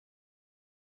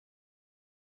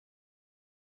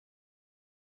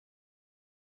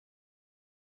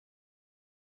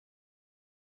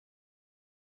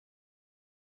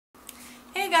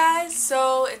Hey guys,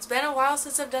 so it's been a while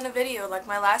since I've done a video. Like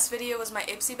my last video was my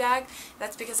IPSY bag.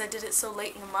 That's because I did it so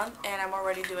late in the month and I'm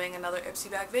already doing another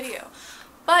IPSY bag video.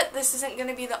 But this isn't going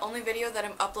to be the only video that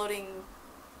I'm uploading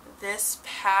this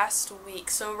past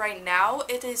week. So right now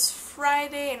it is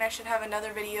Friday and I should have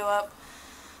another video up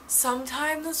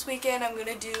sometime this weekend. I'm going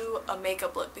to do a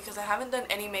makeup look because I haven't done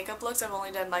any makeup looks. I've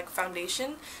only done like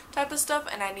foundation type of stuff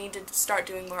and I need to start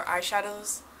doing more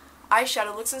eyeshadow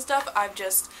looks and stuff.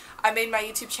 I made my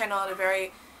YouTube channel at a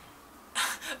very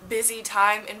busy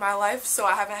time in my life, so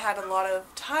I haven't had a lot of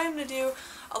time to do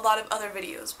a lot of other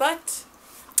videos, but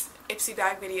IPSY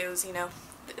bag videos, you know,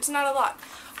 it's not a lot.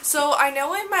 So I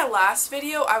know in my last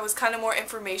video I was kind of more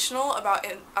informational about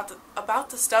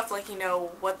the stuff, like, you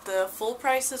know, what the full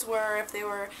prices were, if they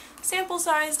were sample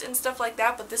sized and stuff like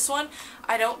that, but this one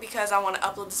I don't, because I want to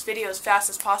upload this video as fast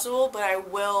as possible, but I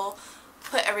will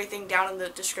put everything down in the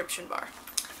description bar.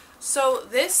 So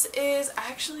this is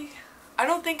actually, I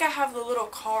don't think I have the little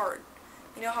card.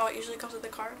 You know how it usually comes with the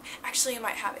card? Actually, I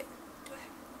might have it. Do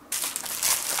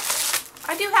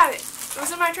I do have it. It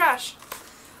was in my trash.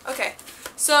 Okay,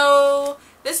 so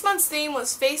this month's theme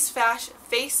was face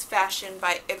fashion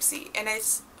by IPSY, and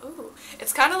it's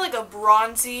kind of like a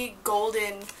bronzy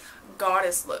golden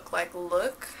goddess look. Like,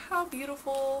 look how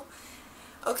beautiful.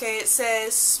 Okay, it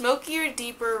says, smokier,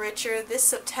 deeper, richer, this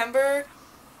September,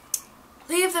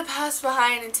 leave the past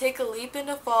behind and take a leap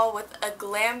into fall with a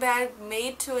glam bag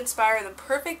made to inspire the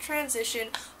perfect transition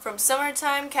from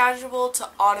summertime casual to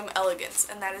autumn elegance.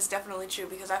 And that is definitely true,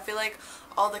 because I feel like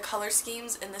all the color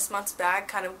schemes in this month's bag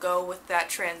kind of go with that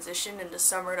transition into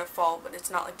summer to fall, but it's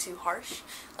not like too harsh,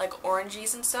 like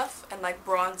oranges and stuff, and like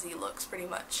bronzy looks pretty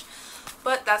much.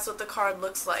 But that's what the card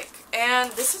looks like.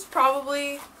 And this is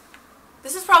probably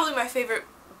my favorite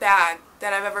bag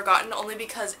that I've ever gotten, only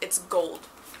because it's gold.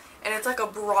 And it's like a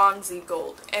bronzy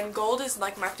gold. And gold is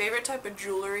like my favorite type of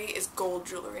jewelry, is gold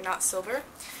jewelry, not silver.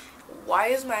 Why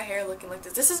is my hair looking like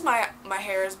this? This is my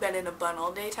hair has been in a bun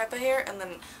all day type of hair, and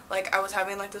then like I was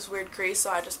having like this weird crease, so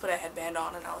I just put a headband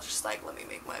on and I was just like, let me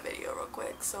make my video real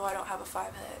quick so I don't have a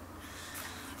 5 head.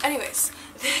 Anyways,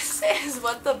 this is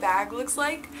what the bag looks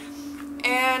like.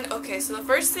 And okay, so the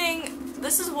first thing,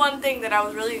 this is one thing that I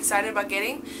was really excited about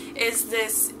getting, is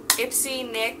this IPSY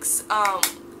NYX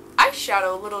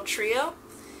eyeshadow little trio.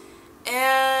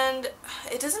 And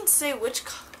it doesn't say which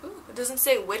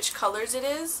colors it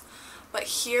is, but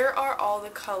here are all the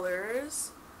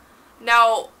colors.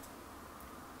 Now,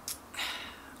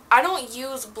 I don't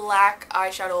use black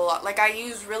eyeshadow a lot. Like I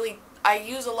use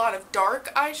a lot of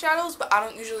dark eyeshadows, but I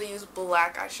don't usually use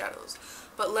black eyeshadows.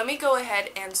 But let me go ahead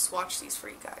and swatch these for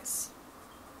you guys.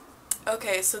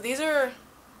 Okay, so these are...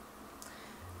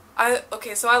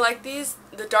 so I like these,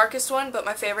 the darkest one, but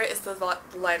my favorite is the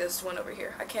lightest one over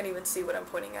here. I can't even see what I'm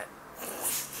pointing at.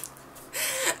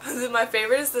 My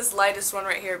favorite is this lightest one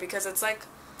right here, because it's like...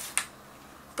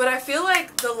 But I feel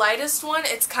like the lightest one,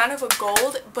 it's kind of a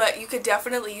gold, but you could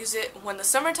definitely use it when the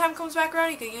summertime comes back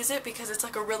around. You could use it because it's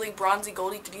like a really bronzy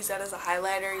gold. You could use that as a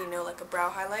highlighter, you know, like a brow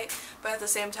highlight. But at the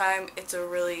same time, it's a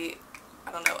really,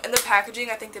 I don't know. And the packaging,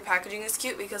 I think the packaging is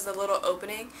cute because the little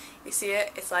opening, you see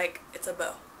it? It's like, it's a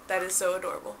bow. That is so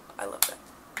adorable. I love that.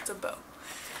 It's a bow.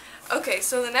 Okay,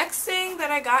 so the next thing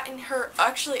that I got in her,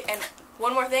 actually, and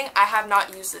one more thing, I have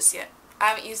not used this yet. I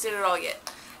haven't used it at all yet.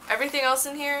 Everything else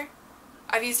in here,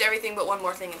 I've used everything but one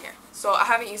more thing in here. So I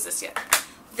haven't used this yet.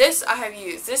 This I have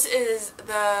used. This is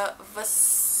the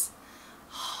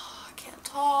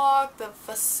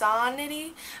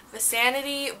Vasanity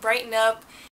Brighten Up.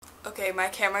 Okay, my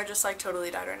camera just like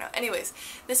totally died right now. Anyways,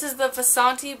 this is the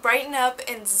Vasanity Brighten Up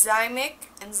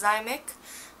Enzymatic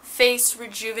Face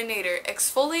Rejuvenator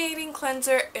Exfoliating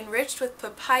Cleanser enriched with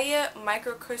papaya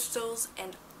microcrystals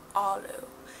and aloe.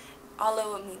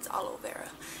 Aloe means aloe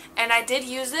vera. And I did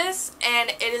use this, and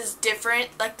it is different,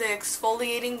 like the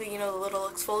exfoliating, you know, the little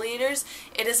exfoliators,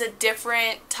 it is a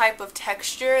different type of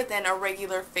texture than a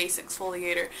regular face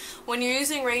exfoliator. When you're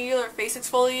using regular face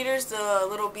exfoliators, the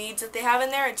little beads that they have in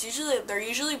there, they're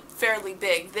usually fairly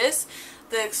big. The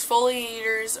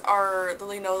exfoliators are,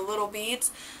 you know, little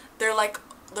beads, they're like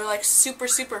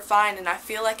super fine, and I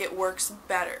feel like it works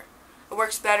better. It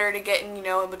works better to get in, you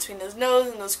know, in between those nose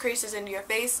and those creases into your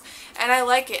face, and I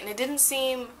like it. And it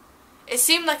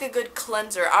seemed like a good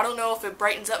cleanser. I don't know if it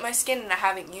brightens up my skin, and I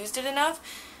haven't used it enough,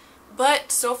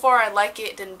 but so far I like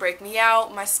it. It didn't break me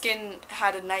out. My skin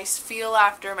had a nice feel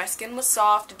after. My skin was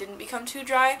soft. It didn't become too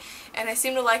dry, and I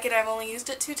seem to like it. I've only used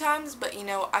it 2 times, but you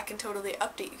know, I can totally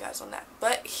update you guys on that.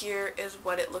 But here is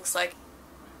what it looks like.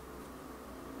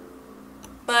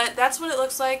 But that's what it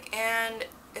looks like, and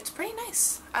it's pretty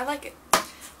nice. I like it.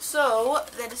 So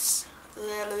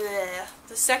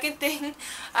The second thing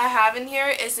I have in here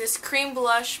is this cream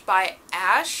blush by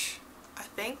Ash, I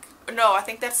think. No, I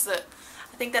think that's the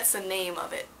name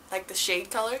of it, like the shade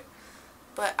color.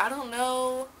 But I don't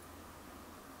know.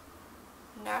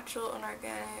 Natural and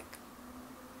organic.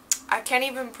 I can't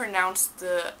even pronounce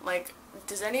the, like,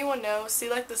 does anyone know? See,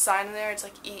 like, the sign in there, it's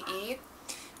like EE.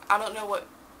 I don't know what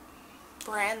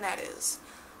brand that is.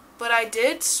 But I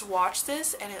did swatch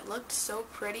this, and it looked so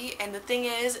pretty. And the thing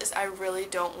is I really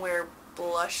don't wear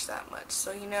blush that much.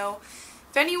 So, you know,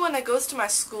 if anyone that goes to my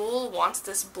school wants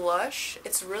this blush,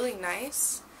 it's really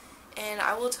nice. And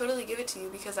I will totally give it to you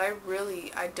because I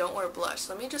don't wear blush.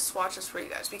 Let me just swatch this for you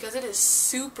guys because it is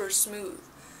super smooth.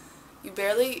 You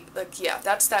barely, like, yeah,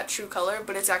 that's that true color,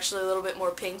 but it's actually a little bit more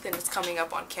pink than it's coming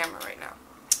up on camera right now.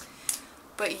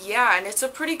 But yeah, and it's a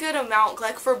pretty good amount.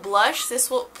 Like, for blush, this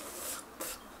will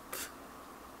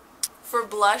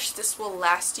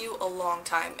last you a long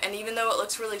time. And even though it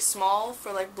looks really small,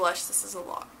 for, like, blush, this is a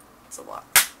lot. It's a lot.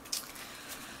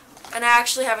 And I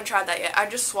actually haven't tried that yet. I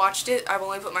just swatched it. I've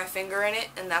only put my finger in it,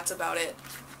 and that's about it.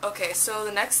 Okay, so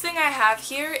the next thing I have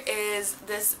here is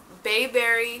this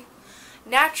Bayberry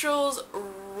Naturals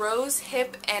Rose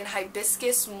Hip and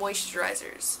Hibiscus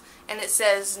Moisturizers. And it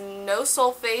says no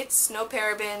sulfates, no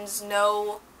parabens,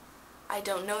 no, I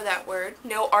don't know that word,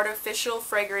 no artificial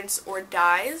fragrance or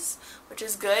dyes, which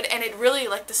is good. And it really,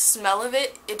 like, the smell of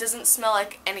it, it doesn't smell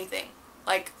like anything.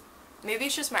 Like, maybe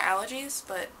it's just my allergies,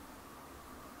 but,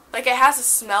 like, it has a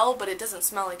smell, but it doesn't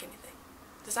smell like anything.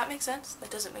 Does that make sense? That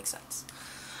doesn't make sense.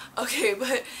 Okay,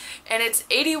 but, and it's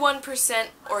 81%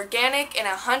 organic and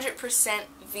 100%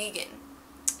 vegan.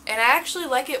 And I actually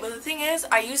like it, but the thing is,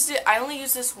 I only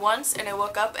used this once, and I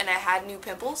woke up and I had new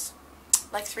pimples.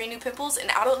 Like 3 new pimples,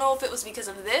 and I don't know if it was because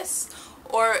of this,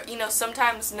 or, you know,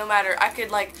 sometimes no matter, I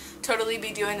could, like, totally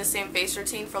be doing the same face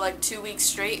routine for, like, 2 weeks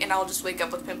straight, and I'll just wake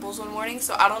up with pimples one morning.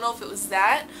 So I don't know if it was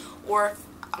that, or if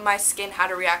my skin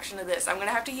had a reaction to this. I'm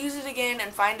gonna have to use it again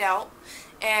and find out.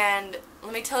 And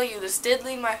let me tell you, this did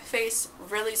leave my face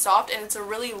really soft, and it's a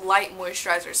really light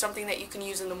moisturizer, something that you can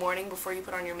use in the morning before you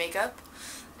put on your makeup.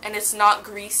 And it's not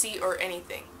greasy or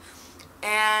anything.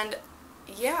 And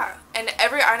yeah, and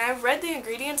I've read the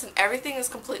ingredients, and everything is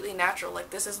completely natural.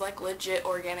 Like, this is, like, legit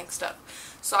organic stuff.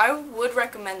 So I would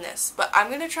recommend this, but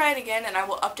I'm gonna try it again, and I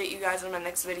will update you guys in my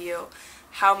next video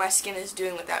how my skin is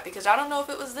doing with that, because I don't know if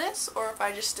it was this or if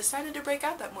I just decided to break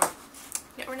out that more.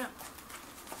 You never know.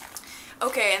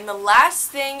 Okay, and the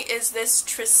last thing is this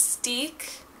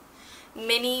Tristeque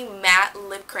Mini Matte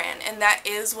Lip Crayon, and that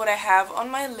is what I have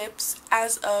on my lips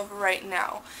as of right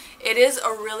now. It is a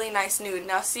really nice nude.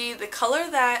 Now see, the color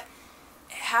that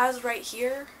it has right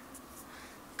here,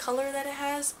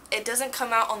 it doesn't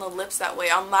come out on the lips that way.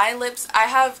 On my lips, I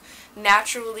have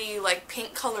naturally, like,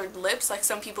 pink colored lips. Like,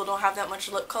 some people don't have that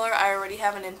much lip color. I already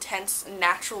have an intense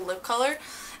natural lip color,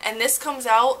 and this comes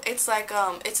out, it's like,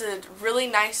 it's a really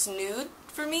nice nude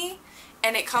for me,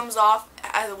 and it comes off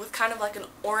with kind of like an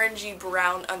orangey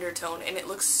brown undertone, and it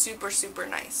looks super, super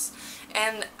nice.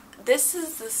 And this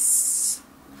is the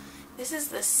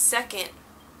second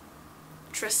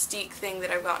Tristeque thing that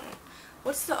I've gotten.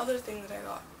 What's the other thing that I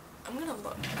got? I'm gonna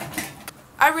look.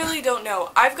 I really don't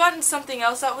know. I've gotten something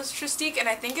else that was Tristeque, and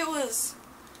I think it was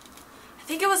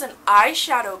an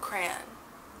eyeshadow crayon.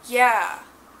 Yeah,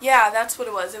 that's what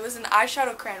it was. It was an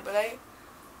eyeshadow crayon, but I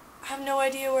have no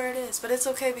idea where it is. But it's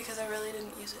okay because I really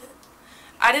didn't use it.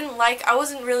 I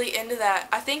wasn't really into that.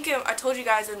 I think I told you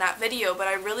guys in that video, but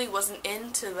I really wasn't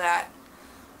into that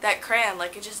crayon.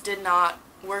 Like, it just did not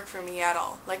work for me at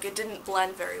all. Like, it didn't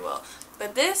blend very well.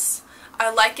 But this,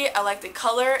 I like it. I like the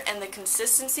color and the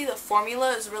consistency. The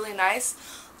formula is really nice.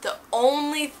 The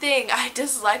only thing I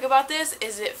dislike about this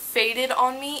is it faded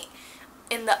on me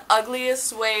in the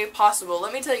ugliest way possible.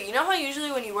 Let me tell you, you know how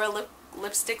usually when you wear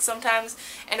lipstick sometimes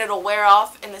and it'll wear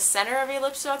off in the center of your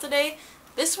lips throughout the day?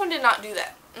 This one did not do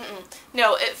that.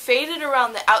 No, it faded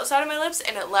around the outside of my lips,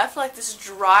 and it left like this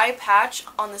dry patch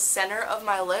on the center of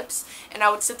my lips, and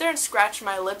I would sit there and scratch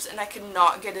my lips, and I could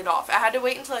not get it off. I had to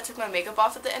wait until I took my makeup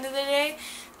off at the end of the day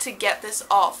to get this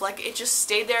off. Like, it just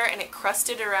stayed there, and it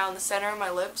crusted around the center of my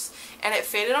lips, and it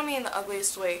faded on me in the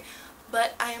ugliest way.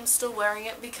 But I am still wearing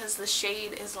it because the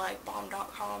shade is like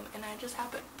bomb.com, and I just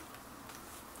happen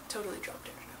totally dropped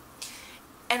it right now.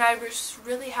 And I just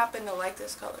really happen to like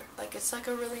this color. Like, it's like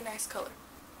a really nice color.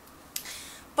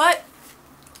 But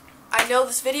I know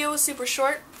this video was super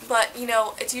short, but, you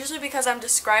know, it's usually because I'm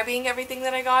describing everything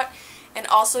that I got, and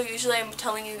also usually I'm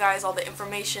telling you guys all the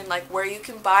information, like where you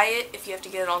can buy it, if you have to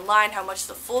get it online, how much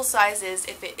the full size is,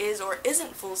 if it is or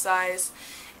isn't full size,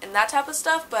 and that type of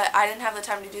stuff, but I didn't have the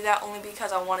time to do that only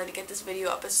because I wanted to get this video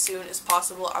up as soon as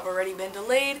possible. I've already been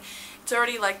delayed. It's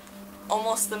already like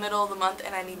almost the middle of the month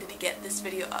and I needed to get this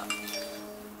video up.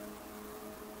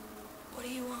 What do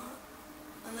you want?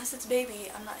 Unless it's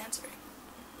baby, I'm not answering.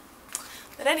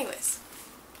 But anyways,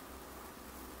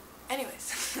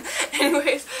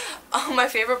 my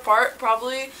favorite part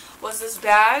probably was this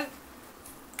bag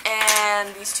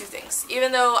and these two things.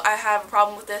 Even though I have a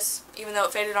problem with this, even though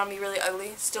it faded on me really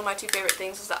ugly, still my two favorite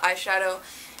things was the eyeshadow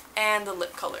and the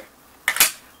lip color.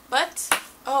 But,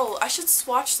 oh, I should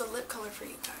swatch the lip color for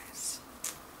you guys.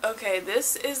 Okay,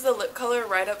 this is the lip color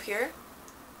right up here.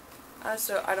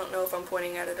 So I don't know if I'm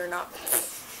pointing at it or not.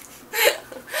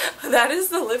 That is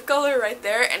the lip color right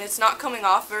there, and it's not coming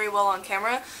off very well on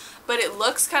camera, but it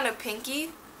looks kind of pinky,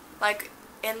 like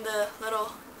in the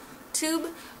little tube,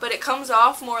 but it comes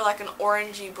off more like an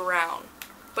orangey brown.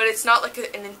 But it's not like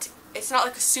it's not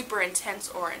like a super intense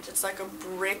orange. It's like a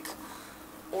brick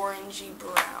orangey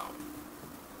brown.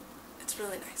 It's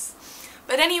really nice.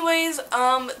 But anyways,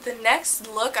 the next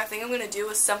look I think I'm going to do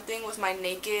is something with my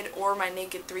Naked or my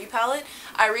Naked 3 palette.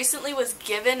 I recently was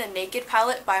given a Naked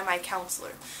palette by my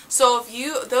counselor. So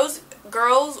if those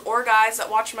girls or guys that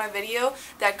watch my video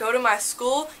that go to my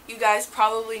school, you guys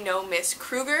probably know Miss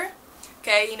Kruger.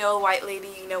 Okay, you know, white lady,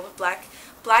 you know, with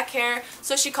black hair.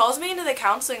 So she calls me into the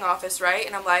counseling office, right?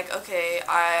 And I'm like, okay,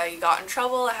 I got in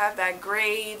trouble, I have bad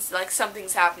grades, like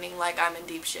something's happening, like I'm in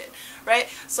deep shit, right?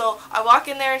 So I walk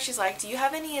in there and she's like, do you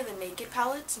have any of the Naked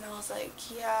palettes? And I was like,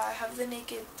 yeah, I have the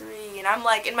Naked 3. And I'm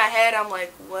like, in my head, I'm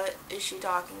like, what is she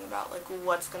talking about? Like,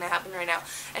 what's gonna happen right now?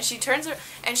 And she turns her,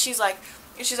 and she's like,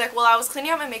 well, I was cleaning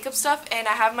out my makeup stuff and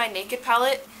I have my Naked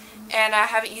palette and I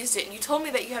haven't used it, and you told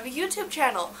me that you have a YouTube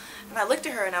channel. And I looked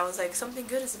at her and I was like, something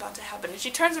good is about to happen. And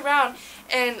she turns around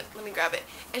and, let me grab it,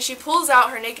 and she pulls out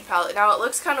her Naked palette. Now it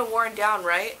looks kind of worn down,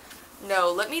 right?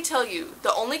 No, let me tell you,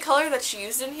 the only color that she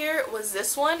used in here was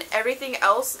this one. Everything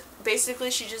else,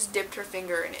 basically she just dipped her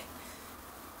finger in it.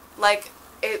 Like,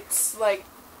 it's like,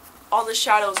 all the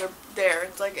shadows are there.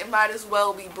 It's like, it might as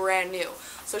well be brand new.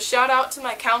 So shout out to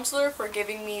my counselor for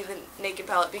giving me the Naked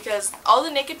palette, because all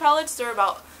the Naked palettes, they're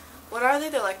about, what are they?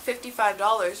 They're like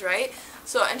 $55, right?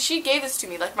 So, and she gave this to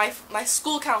me, like my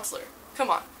school counselor. Come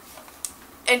on.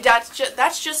 And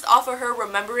that's just off of her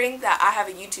remembering that I have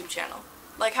a YouTube channel.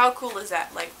 Like, how cool is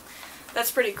that? Like,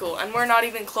 that's pretty cool. And we're not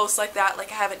even close like that.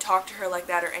 Like, I haven't talked to her like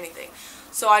that or anything.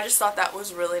 So I just thought that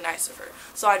was really nice of her.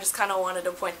 So I just kind of wanted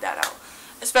to point that out.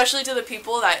 Especially to the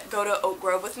people that go to Oak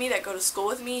Grove with me, that go to school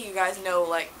with me. You guys know,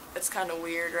 like, it's kind of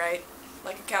weird, right?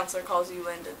 Like, a counselor calls you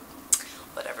in to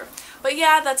whatever. But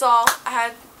yeah, that's all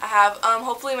I have.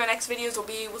 Hopefully my next videos will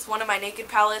be with one of my Naked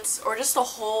palettes, or just a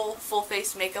whole full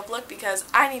face makeup look, because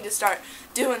I need to start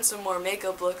doing some more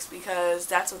makeup looks, because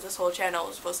that's what this whole channel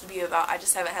is supposed to be about. I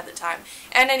just haven't had the time.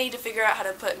 And I need to figure out how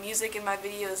to put music in my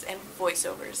videos and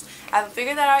voiceovers. I haven't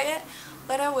figured that out yet,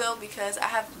 but I will, because I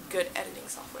have good editing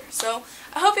software. So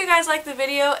I hope you guys liked the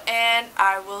video, and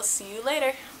I will see you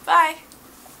later. Bye!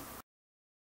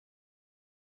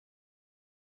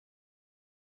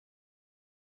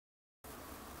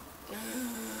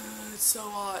 It's so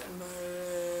hot in my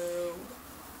room.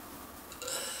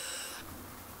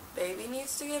 Baby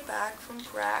needs to get back from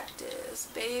practice.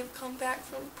 Babe, come back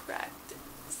from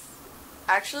practice.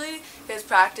 Actually, his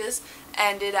practice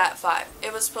ended at 5.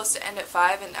 It was supposed to end at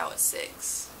 5 and now it's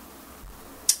 6.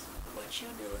 What you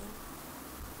doing?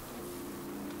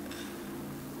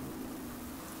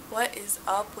 What is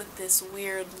up with this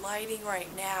weird lighting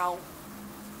right now?